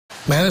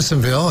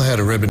Madisonville had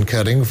a ribbon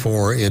cutting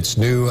for its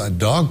new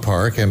dog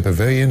park and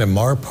pavilion in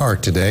Mahr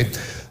Park today.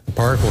 The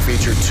park will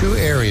feature 2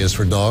 areas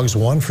for dogs,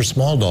 one for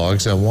small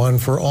dogs and one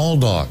for all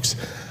dogs.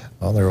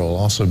 Well, there will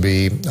also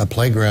be a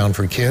playground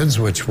for kids,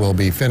 which will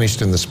be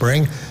finished in the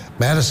spring.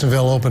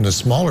 Madisonville opened a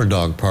smaller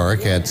dog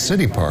park at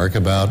City Park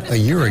about a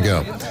year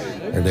ago.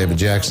 Mayor David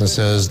Jackson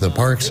says the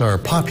parks are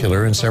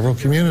popular in several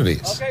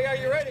communities.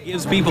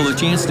 Gives people a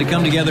chance to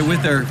come together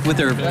with their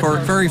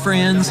furry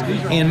friends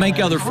and make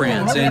other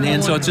friends,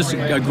 and so it's just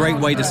a great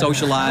way to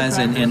socialize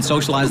and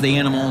socialize the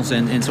animals,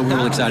 and so we're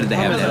really excited to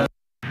have that.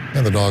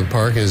 And the dog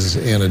park is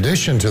in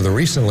addition to the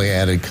recently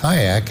added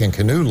kayak and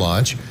canoe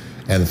launch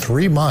and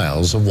 3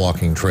 miles of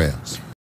walking trails.